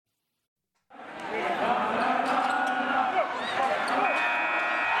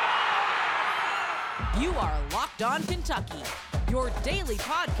You are Locked On Kentucky, your daily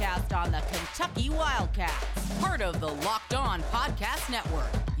podcast on the Kentucky Wildcats. Part of the Locked On Podcast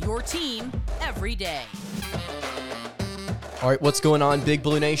Network, your team every day. All right, what's going on, Big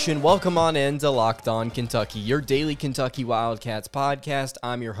Blue Nation? Welcome on in to Locked On Kentucky, your daily Kentucky Wildcats podcast.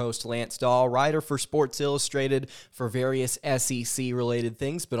 I'm your host, Lance Dahl, writer for Sports Illustrated for various SEC-related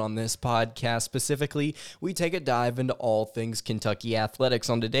things, but on this podcast specifically, we take a dive into all things Kentucky athletics.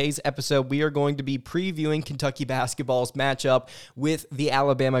 On today's episode, we are going to be previewing Kentucky basketball's matchup with the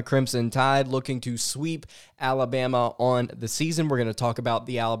Alabama Crimson Tide, looking to sweep Alabama on the season. We're going to talk about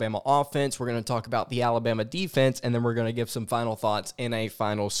the Alabama offense, we're going to talk about the Alabama defense, and then we're going to give some final thoughts and a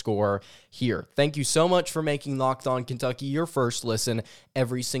final score here. Thank you so much for making Locked On Kentucky your first listen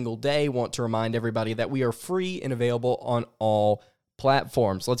every single day. Want to remind everybody that we are free and available on all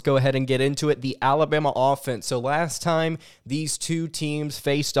platforms. Let's go ahead and get into it. The Alabama offense. So last time these two teams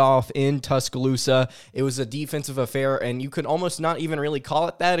faced off in Tuscaloosa, it was a defensive affair, and you could almost not even really call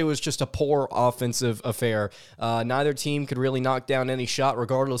it that. It was just a poor offensive affair. Neither team could really knock down any shot,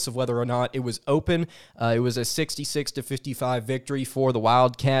 regardless of whether or not it was open. It was a 66-55 victory for the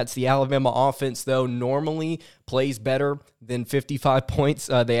Wildcats. The Alabama offense, though, normally plays better than 55 points.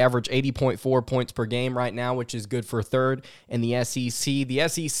 They average 80.4 points per game right now, which is good for third in the SEC. The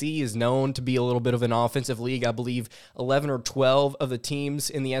SEC is known to be a little bit of an offensive league. I believe 11 or 12 of the teams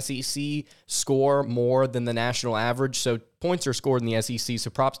in the SEC score more than the national average, so points are scored in the SEC, so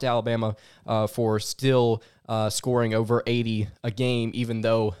props to Alabama for still scoring over 80 a game, even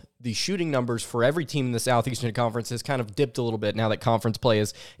though the shooting numbers for every team in the Southeastern Conference has kind of dipped a little bit now that conference play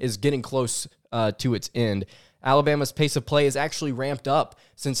is getting close to its end. Alabama's pace of play has actually ramped up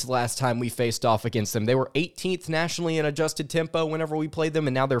since the last time we faced off against them. They were 18th nationally in adjusted tempo whenever we played them,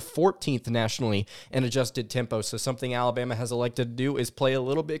 and now they're 14th nationally in adjusted tempo. So something Alabama has elected to do is play a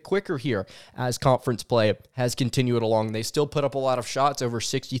little bit quicker here as conference play has continued along. They still put up a lot of shots, over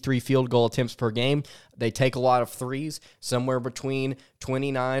 63 field goal attempts per game. They take a lot of threes, somewhere between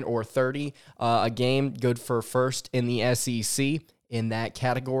 29 or 30 a game, good for first in the SEC in that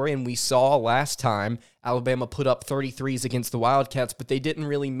category. And we saw last time Alabama put up 33s against the Wildcats, but they didn't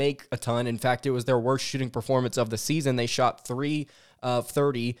really make a ton. In fact, it was their worst shooting performance of the season. They shot 3 of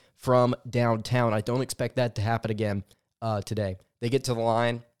 30 from downtown. I don't expect that to happen again today. They get to the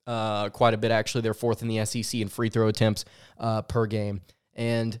line quite a bit, actually. They're fourth in the SEC in free throw attempts per game.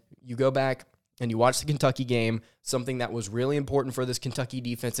 And you go back and you watch the Kentucky game, something that was really important for this Kentucky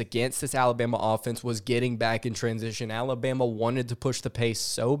defense against this Alabama offense was getting back in transition. Alabama wanted to push the pace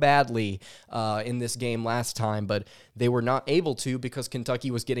so badly in this game last time, but they were not able to because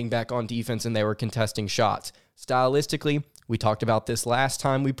Kentucky was getting back on defense and they were contesting shots. Stylistically, we talked about this last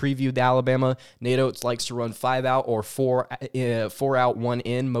time we previewed Alabama. Nate Oates likes to run 5 out or 4 out, 1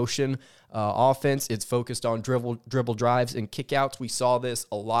 in motion offense. It's focused on dribble drives and kickouts. We saw this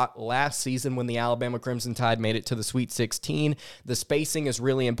a lot last season when the Alabama Crimson Tide made it to the Sweet 16. The spacing is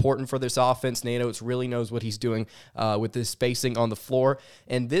really important for this offense. Nate Oates really knows what he's doing with this spacing on the floor.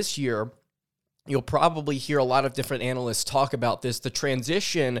 And this year, you'll probably hear a lot of different analysts talk about this. The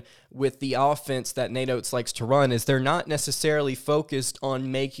transition with the offense that Nate Oates likes to run is they're not necessarily focused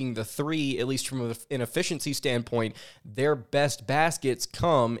on making the three, at least from an efficiency standpoint. Their best baskets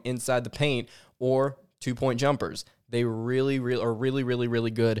come inside the paint or two-point jumpers. They are really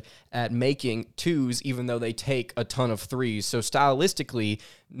good at making twos, even though they take a ton of threes. So stylistically,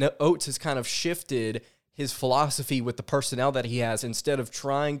 Oates has kind of shifted his philosophy with the personnel that he has. Instead of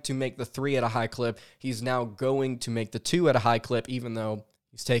trying to make the 3 at a high clip, he's now going to make the 2 at a high clip, even though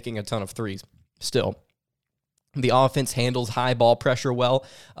he's taking a ton of threes. Still, the offense handles high ball pressure well,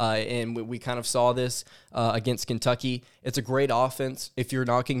 and we kind of saw this against Kentucky. It's a great offense if you're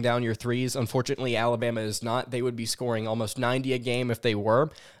knocking down your threes. Unfortunately, Alabama is not. They would be scoring almost 90 a game if they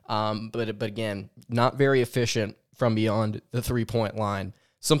were, but again, not very efficient from beyond the three-point line.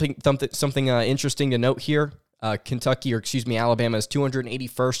 Something interesting to note here, Alabama is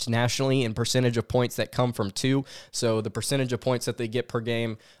 281st nationally in percentage of points that come from 2. So the percentage of points that they get per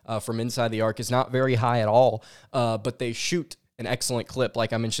game from inside the arc is not very high at all, but they shoot an excellent clip,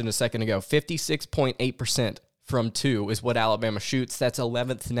 like I mentioned a second ago. 56.8% from 2 is what Alabama shoots. That's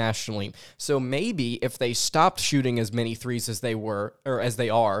 11th nationally. So maybe if they stopped shooting as many threes as they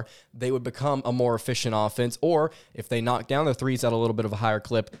are, they would become a more efficient offense. Or if they knock down the threes at a little bit of a higher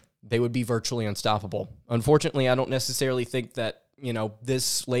clip, they would be virtually unstoppable. Unfortunately, I don't necessarily think that,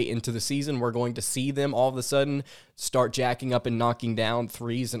 this late into the season, we're going to see them all of a sudden start jacking up and knocking down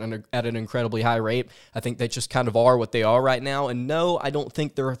threes at an incredibly high rate. I think they just kind of are what they are right now. And no, I don't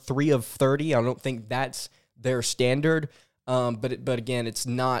think they're 3 of 30. I don't think that's their standard. But again, it's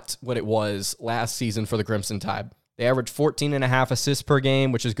not what it was last season for the Crimson Tide. They average 14.5 assists per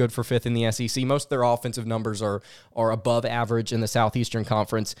game, which is good for fifth in the SEC. Most of their offensive numbers are above average in the Southeastern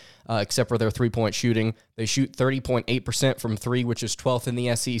Conference, except for their three-point shooting. They shoot 30.8% from three, which is 12th in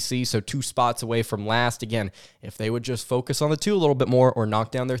the SEC, so 2 spots away from last. Again, if they would just focus on the two a little bit more or knock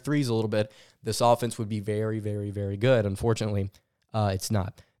down their threes a little bit, this offense would be very, very, very good. Unfortunately, it's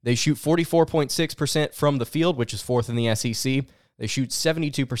not. They shoot 44.6% from the field, which is 4th in the SEC. They shoot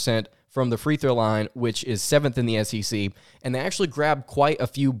 72% from the free throw line, which is 7th in the SEC, and they actually grab quite a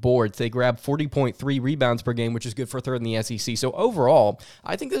few boards. They grab 40.3 rebounds per game, which is good for 3rd in the SEC. So overall,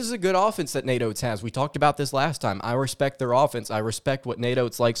 I think this is a good offense that Nate Oates has. We talked about this last time. I respect their offense. I respect what Nate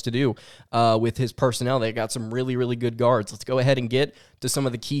Oates likes to do with his personnel. They got some really, really good guards. Let's go ahead and get to some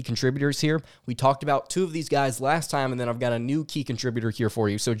of the key contributors here. We talked about 2 of these guys last time, and then I've got a new key contributor here for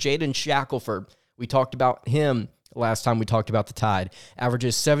you. So Jaden Shackelford, we talked about him last time we talked about the Tide.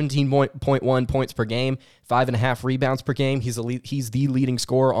 Averages 17.1 points per game, 5.5 rebounds per game. He's the leading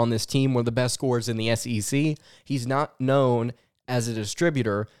scorer on this team, one of the best scorers in the SEC. He's not known as a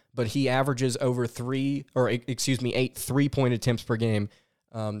distributor, but he averages over 8 3-point attempts per game.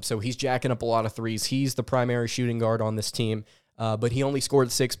 So he's jacking up a lot of threes. He's the primary shooting guard on this team. But he only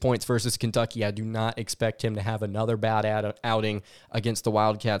scored 6 points versus Kentucky. I do not expect him to have another bad outing against the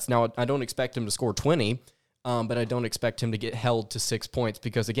Wildcats. Now, I don't expect him to score 20, but I don't expect him to get held to 6 points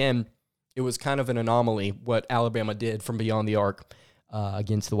because, again, it was kind of an anomaly what Alabama did from beyond the arc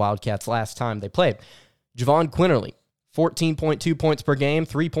against the Wildcats last time they played. Javon Quinterly, 14.2 points per game,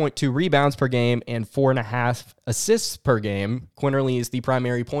 3.2 rebounds per game, and 4.5 assists per game. Quinterly is the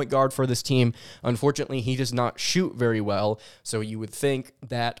primary point guard for this team. Unfortunately, he does not shoot very well, so you would think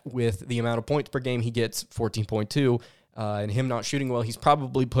that with the amount of points per game he gets, 14.2, and him not shooting well, he's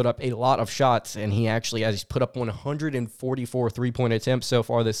probably put up a lot of shots, and he actually has put up 144 three-point attempts so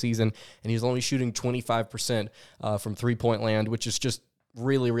far this season, and he's only shooting 25% from three-point land, which is just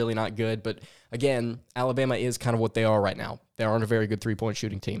really, really not good. But again, Alabama is kind of what they are right now. They aren't a very good three-point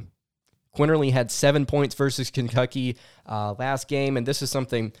shooting team. Quinterly had 7 points versus Kentucky last game, and this is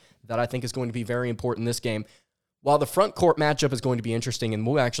something that I think is going to be very important in this game. While the front court matchup is going to be interesting, and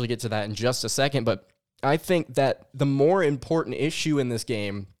we'll actually get to that in just a second, but I think that the more important issue in this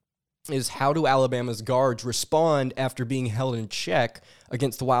game is how do Alabama's guards respond after being held in check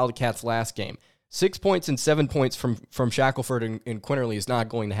against the Wildcats last game. 6 points and 7 points from Shackelford and Quinterly is not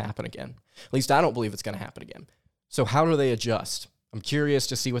going to happen again. At least I don't believe it's going to happen again. So how do they adjust? I'm curious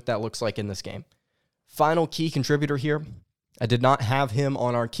to see what that looks like in this game. Final key contributor here. I did not have him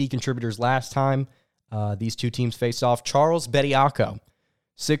on our key contributors last time. These two teams faced off. Charles Bediako.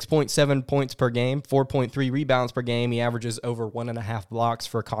 6.7 points per game, 4.3 rebounds per game. He averages over 1.5 blocks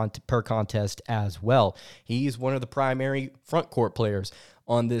per contest as well. He's one of the primary front court players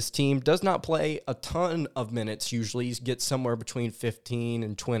on this team. Does not play a ton of minutes usually. He gets somewhere between 15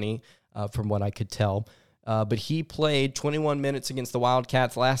 and 20 from what I could tell. But he played 21 minutes against the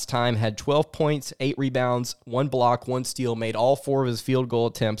Wildcats last time, had 12 points, 8 rebounds, 1 block, 1 steal, made all 4 of his field goal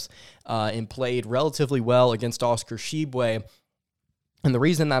attempts, and played relatively well against Oscar Tshiebwe. And the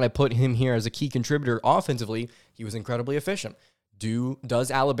reason that I put him here as a key contributor offensively, he was incredibly efficient. Does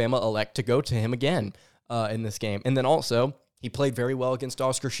Alabama elect to go to him again in this game? And then also, he played very well against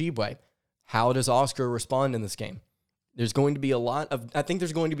Oscar Tshiebwe. How does Oscar respond in this game? There's going to be I think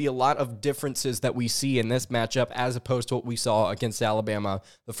there's going to be a lot of differences that we see in this matchup as opposed to what we saw against Alabama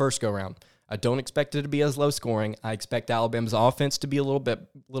the first go-round. I don't expect it to be as low scoring. I expect Alabama's offense to be a little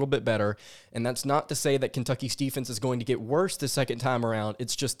bit better. And that's not to say that Kentucky's defense is going to get worse the second time around.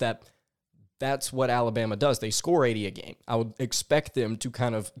 It's just that that's what Alabama does. They score 80 a game. I would expect them to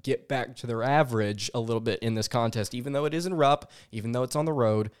kind of get back to their average a little bit in this contest, even though it is in Rupp, even though it's on the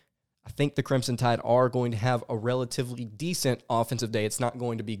road. I think the Crimson Tide are going to have a relatively decent offensive day. It's not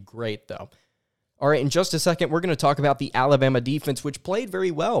going to be great, though. All right, in just a second, we're going to talk about the Alabama defense, which played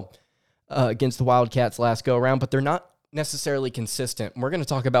very well against the Wildcats last go-around, but they're not necessarily consistent. We're going to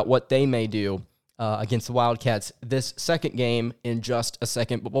talk about what they may do against the Wildcats this second game in just a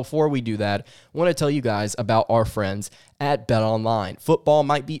second. But before we do that, I want to tell you guys about our friends at BetOnline. Football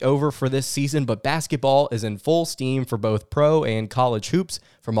might be over for this season, but basketball is in full steam for both pro and college hoops.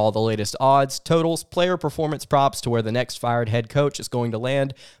 From all the latest odds, totals, player performance props to where the next fired head coach is going to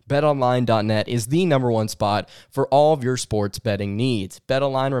land, BetOnline.net is the #1 spot for all of your sports betting needs.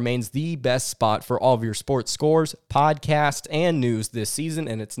 BetOnline remains the best spot for all of your sports scores, podcasts, and news this season,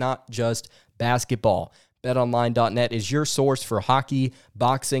 and it's not just basketball. BetOnline.net is your source for hockey,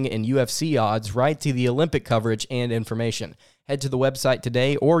 boxing, and UFC odds, right to the Olympic coverage and information. Head to the website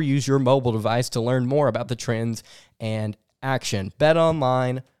today or use your mobile device to learn more about the trends and action. Bet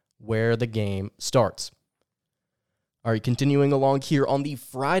online, where the game starts. All right, continuing along here on the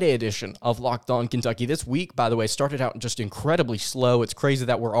Friday edition of Locked On Kentucky. This week, by the way, started out just incredibly slow. It's crazy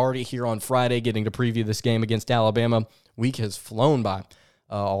that we're already here on Friday getting to preview this game against Alabama. Week has flown by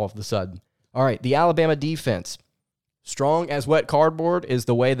all of a sudden. All right, the Alabama defense. Strong as wet cardboard is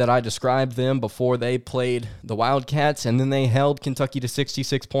the way that I described them before they played the Wildcats, and then they held Kentucky to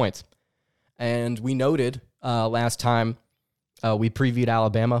 66 points. And we noted last time we previewed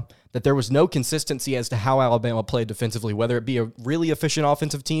Alabama that there was no consistency as to how Alabama played defensively, whether it be a really efficient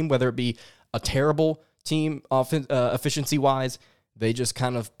offensive team, whether it be a terrible team efficiency-wise. They just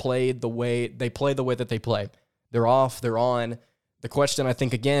kind of played the way that they play. They're off, they're on. The question, I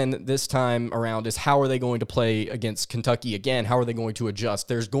think, again, this time around is how are they going to play against Kentucky again? How are they going to adjust?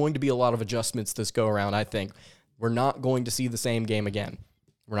 There's going to be a lot of adjustments this go-around, I think. We're not going to see the same game again.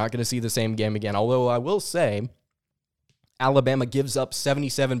 Although I will say Alabama gives up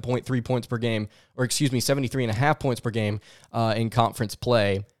 77.3 points per game, 73.5 points per game in conference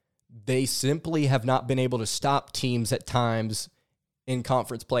play. They simply have not been able to stop teams at times in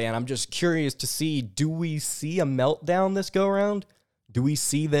conference play, and I'm just curious to see, do we see a meltdown this go-around? Do we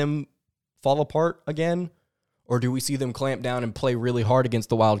see them fall apart again? Or do we see them clamp down and play really hard against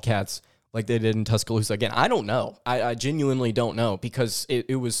the Wildcats like they did in Tuscaloosa again? I don't know. I genuinely don't know, because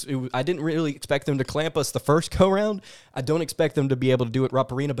it was I didn't really expect them to clamp us the first go-round. I don't expect them to be able to do it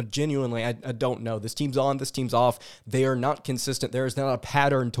Rupp Arena, but genuinely, I don't know. This team's on, this team's off. They are not consistent. There is not a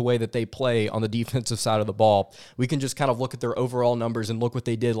pattern to way that they play on the defensive side of the ball. We can just kind of look at their overall numbers and look what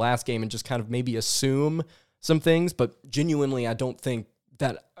they did last game and just kind of maybe assume some things, but genuinely, I don't think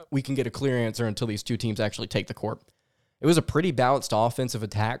that we can get a clear answer until these two teams actually take the court. It was a pretty balanced offensive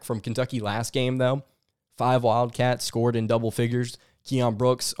attack from Kentucky last game, though. 5 Wildcats scored in double figures. Keon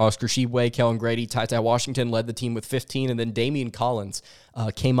Brooks, Oscar Tshiebwe, Kellen Grady, Ty Washington led the team with 15, and then Damian Collins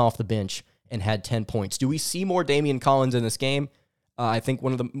came off the bench and had 10 points. Do we see more Damian Collins in this game? I think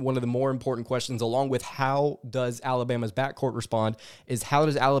one of the more important questions, along with how does Alabama's backcourt respond, is how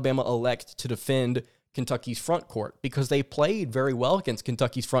does Alabama elect to defend Kentucky's front court, because they played very well against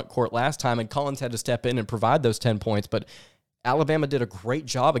Kentucky's front court last time, and Collins had to step in and provide those 10 points, but Alabama did a great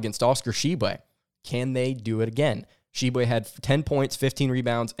job against Oscar Tshiebwe. Can they do it again? Tshiebwe had 10 points, 15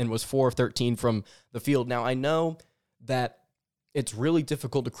 rebounds, and was 4 of 13 from the field. Now, I know that it's really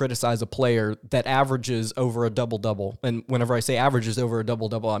difficult to criticize a player that averages over a double-double, and whenever I say averages over a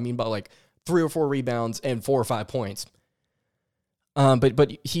double-double, I mean by like 3 or 4 rebounds and 4 or 5 points. But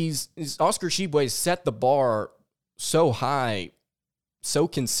Oscar Tshiebwe set the bar so high, so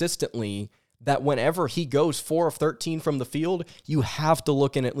consistently, that whenever he goes 4 of 13 from the field, you have to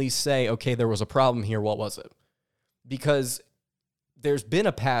look and at least say, okay, there was a problem here. What was it? Because there's been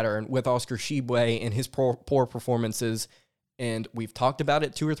a pattern with Oscar Tshiebwe and his poor performances, and we've talked about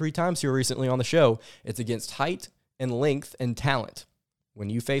it 2 or 3 times here recently on the show. It's against height and length and talent. When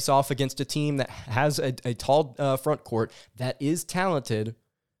you face off against a team that has a tall front court that is talented,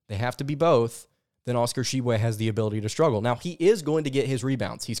 they have to be both, then Oscar Tshiebwe has the ability to struggle. Now, he is going to get his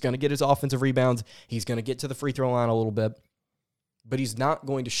rebounds. He's going to get his offensive rebounds. He's going to get to the free throw line a little bit, but he's not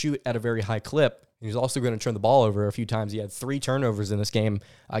going to shoot at a very high clip. He's also going to turn the ball over a few times. He had 3 turnovers in this game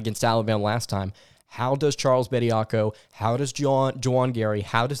against Alabama last time. How does Charles Bediako, how does Juwan Gary,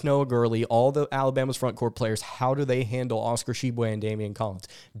 how does Noah Gurley, all the Alabama's front court players, how do they handle Oscar Tshiebwe and Damian Collins?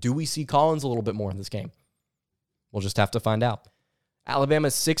 Do we see Collins a little bit more in this game? We'll just have to find out.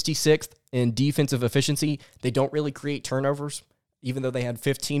 Alabama's 66th in defensive efficiency. They don't really create turnovers, even though they had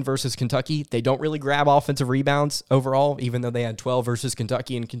 15 versus Kentucky. They don't really grab offensive rebounds overall, even though they had 12 versus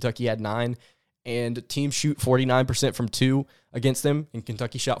Kentucky and Kentucky had 9. And teams shoot 49% from 2 against them, and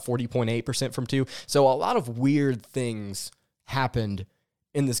Kentucky shot 40.8% from 2. So a lot of weird things happened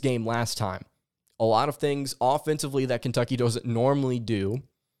in this game last time. A lot of things offensively that Kentucky doesn't normally do,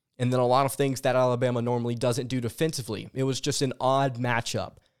 and then a lot of things that Alabama normally doesn't do defensively. It was just an odd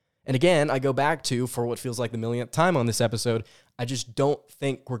matchup. And again, I go back to, for what feels like the millionth time on this episode, I just don't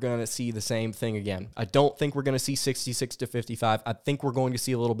think we're going to see the same thing again. I don't think we're going to see 66-55. I think we're going to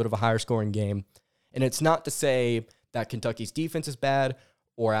see a little bit of a higher scoring game. And it's not to say that Kentucky's defense is bad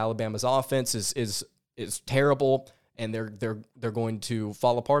or Alabama's offense is terrible and they're going to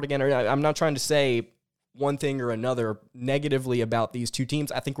fall apart again. I'm not trying to say one thing or another negatively about these two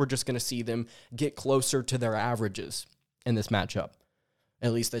teams. I think we're just going to see them get closer to their averages in this matchup.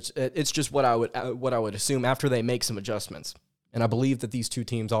 At least it's just what I would assume after they make some adjustments. And I believe that these two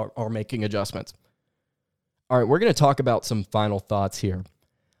teams are making adjustments. All right, we're going to talk about some final thoughts here.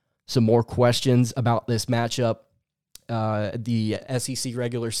 Some more questions about this matchup. The SEC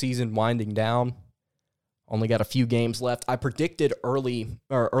regular season winding down. Only got a few games left. I predicted earlier,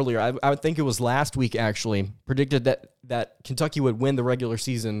 I think it was last week actually, predicted that Kentucky would win the regular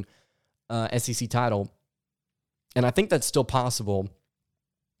season SEC title. And I think that's still possible,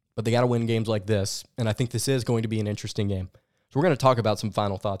 but they got to win games like this. And I think this is going to be an interesting game. So we're going to talk about some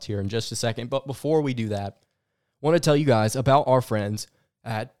final thoughts here in just a second. But before we do that, I want to tell you guys about our friends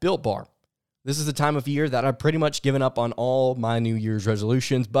at Built Bar. This is the time of year that I've pretty much given up on all my New Year's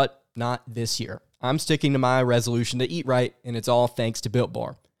resolutions, but not this year. I'm sticking to my resolution to eat right, and it's all thanks to Built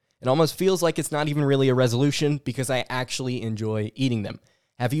Bar. It almost feels like it's not even really a resolution because I actually enjoy eating them.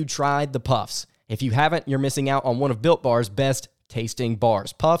 Have you tried the Puffs? If you haven't, you're missing out on one of Built Bar's best tasting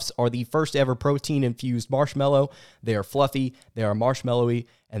bars. Puffs are the first ever protein-infused marshmallow. They are fluffy, they are marshmallowy,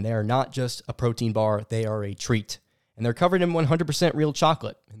 and they are not just a protein bar, they are a treat. And they're covered in 100% real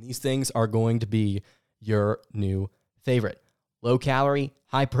chocolate. And these things are going to be your new favorite. Low calorie,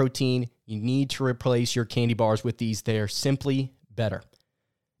 high protein. You need to replace your candy bars with these. They are simply better.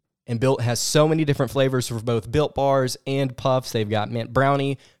 And Built has so many different flavors for both Built bars and Puffs. They've got mint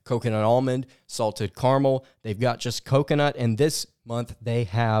brownie, coconut almond, salted caramel. They've got just coconut. And this month they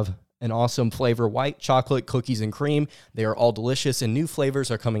have an awesome flavor, white chocolate cookies and cream. They are all delicious, and new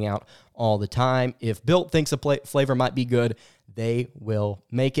flavors are coming out all the time. If Built thinks a flavor might be good, they will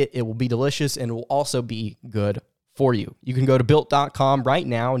make it. It will be delicious, and it will also be good for you. You can go to Built.com right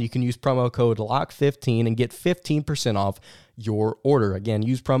now, and you can use promo code LOCK15 and get 15% off your order. Again,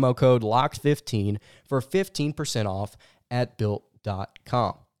 use promo code LOCK15 for 15% off at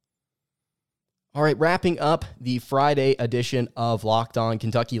Built.com. All right, wrapping up the Friday edition of Locked On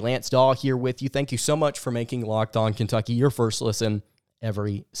Kentucky. Lance Dahl here with you. Thank you so much for making Locked On Kentucky your first listen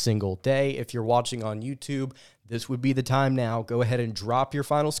every single day. If you're watching on YouTube, this would be the time now. Go ahead and drop your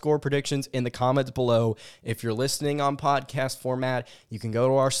final score predictions in the comments below. If you're listening on podcast format, you can go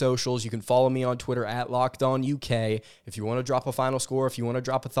to our socials. You can follow me on Twitter at LockedOnUK. If you want to drop a final score, if you want to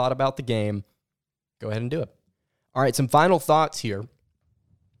drop a thought about the game, go ahead and do it. All right, some final thoughts here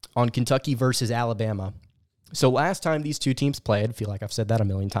on Kentucky versus Alabama. So last time these two teams played, I feel like I've said that a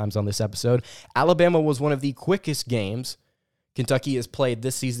million times on this episode, Alabama was one of the quickest games Kentucky has played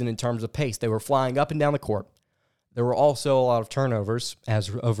this season in terms of pace. They were flying up and down the court. There were also a lot of turnovers as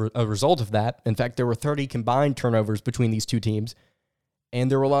a result of that. In fact, there were 30 combined turnovers between these two teams, and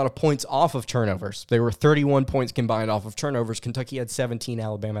there were a lot of points off of turnovers. There were 31 points combined off of turnovers. Kentucky had 17,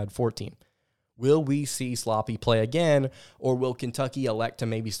 Alabama had 14. Will we see sloppy play again, or will Kentucky elect to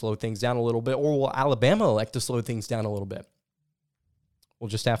maybe slow things down a little bit, or will Alabama elect to slow things down a little bit? We'll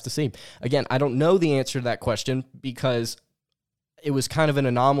just have to see. Again, I don't know the answer to that question because it was kind of an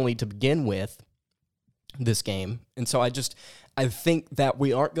anomaly to begin with, this game. And so I think that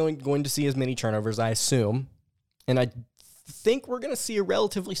we aren't going to see as many turnovers, I assume. And I think we're going to see a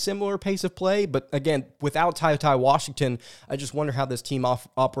relatively similar pace of play. But again, without Ty Washington, I just wonder how this team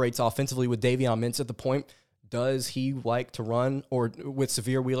operates offensively with Davion Mintz at the point. Does he like to run, or with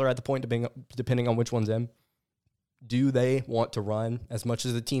Severe Wheeler at the point, depending on which one's in? Do they want to run as much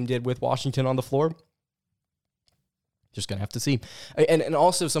as the team did with Washington on the floor? Just going to have to see. And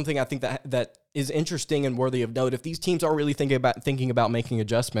also something I think that is interesting and worthy of note, if these teams are really thinking about making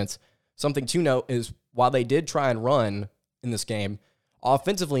adjustments, something to note is while they did try and run in this game,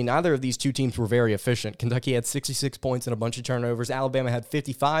 offensively, neither of these two teams were very efficient. Kentucky had 66 points and a bunch of turnovers. Alabama had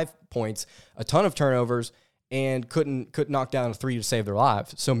 55 points, a ton of turnovers, and couldn't knock down a three to save their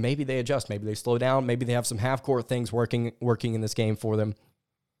lives. So maybe they adjust. Maybe they slow down. Maybe they have some half-court things working in this game for them.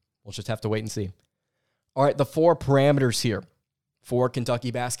 We'll just have to wait and see. All right, the 4 parameters here for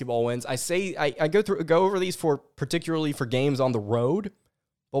Kentucky basketball wins. I go over these particularly for games on the road,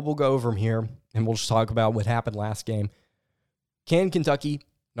 but we'll go over them here, and we'll just talk about what happened last game. Can Kentucky,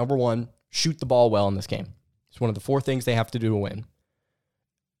 number one, shoot the ball well in this game? It's one of the 4 things they have to do to win.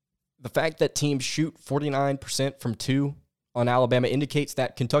 The fact that teams shoot 49% from 2 on Alabama indicates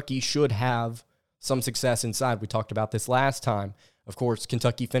that Kentucky should have some success inside. We talked about this last time. Of course,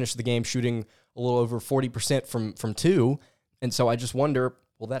 Kentucky finished the game shooting a little over 40% from 2, and so I just wonder,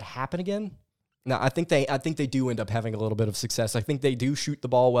 will that happen again? Now, I think they do end up having a little bit of success. I think they do shoot the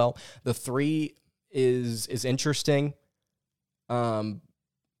ball well. The 3 is interesting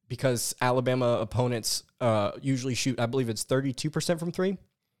because Alabama opponents usually shoot, I believe it's 32% from 3.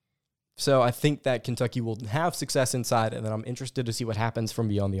 So I think that Kentucky will have success inside, and then I'm interested to see what happens from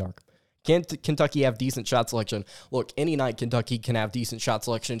beyond the arc. Can Kentucky have decent shot selection? Look, any night Kentucky can have decent shot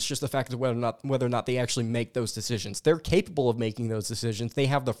selection. It's just the fact of whether or not they actually make those decisions. They're capable of making those decisions. They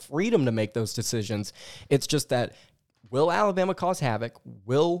have the freedom to make those decisions. It's just that, will Alabama cause havoc?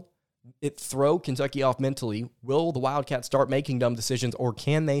 Will it throw Kentucky off mentally? Will the Wildcats start making dumb decisions, or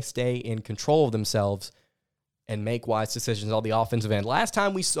can they stay in control of themselves and make wise decisions on the offensive end. Last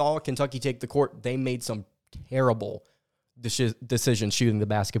time we saw Kentucky take the court, they made some terrible decisions shooting the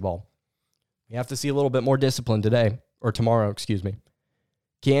basketball. We have to see a little bit more discipline tomorrow.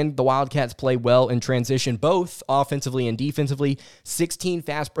 Can the Wildcats play well in transition, both offensively and defensively? 16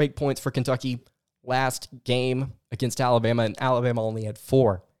 fast break points for Kentucky last game against Alabama, and Alabama only had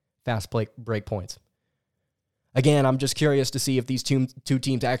 4 fast break points. Again, I'm just curious to see if these two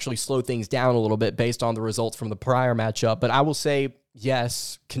teams actually slow things down a little bit based on the results from the prior matchup. But I will say,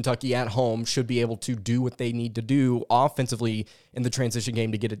 yes, Kentucky at home should be able to do what they need to do offensively in the transition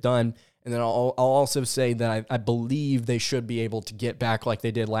game to get it done. And then I'll also say that I believe they should be able to get back like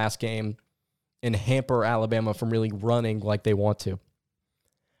they did last game and hamper Alabama from really running like they want to.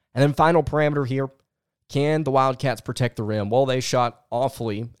 And then final parameter here, can the Wildcats protect the rim? Well, they shot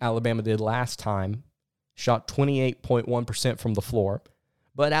awfully. Alabama did last time. Shot 28.1% from the floor.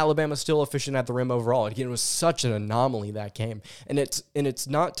 But Alabama's still efficient at the rim overall. Again, it was such an anomaly that game. And it's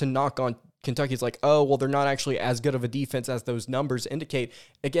not to knock on Kentucky. It's like, oh, well, they're not actually as good of a defense as those numbers indicate.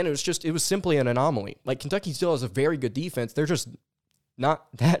 Again, it was simply an anomaly. Like, Kentucky still has a very good defense. They're just not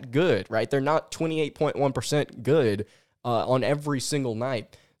that good, right? They're not 28.1% good on every single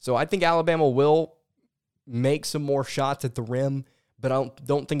night. So I think Alabama will make some more shots at the rim, but I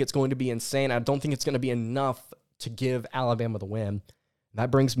don't think it's going to be insane. I don't think it's going to be enough to give Alabama the win.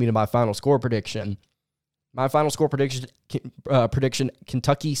 That brings me to my final score prediction. My final score prediction,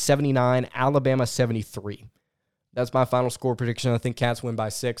 Kentucky 79, Alabama 73. That's my final score prediction. I think Cats win by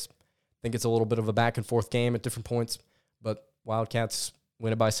 6. I think it's a little bit of a back-and-forth game at different points, but Wildcats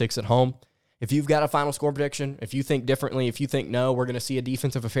win it by 6 at home. If you've got a final score prediction, if you think differently, if you think, no, we're going to see a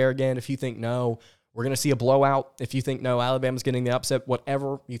defensive affair again, if you think, no, we're going to see a blowout, if you think, no, Alabama's getting the upset,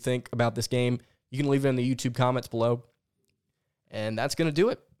 whatever you think about this game, you can leave it in the YouTube comments below. And that's going to do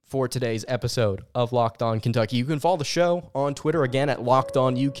it for today's episode of Locked On Kentucky. You can follow the show on Twitter, again, at Locked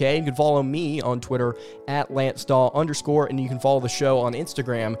On UK. You can follow me on Twitter at LanceDahl_, and you can follow the show on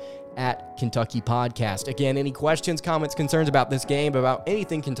Instagram at Kentucky Podcast. Again, any questions, comments, concerns about this game, about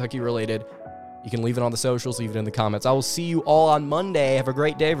anything Kentucky related, you can leave it on the socials, leave it in the comments. I will see you all on Monday. Have a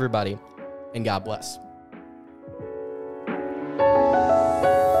great day, everybody, and God bless.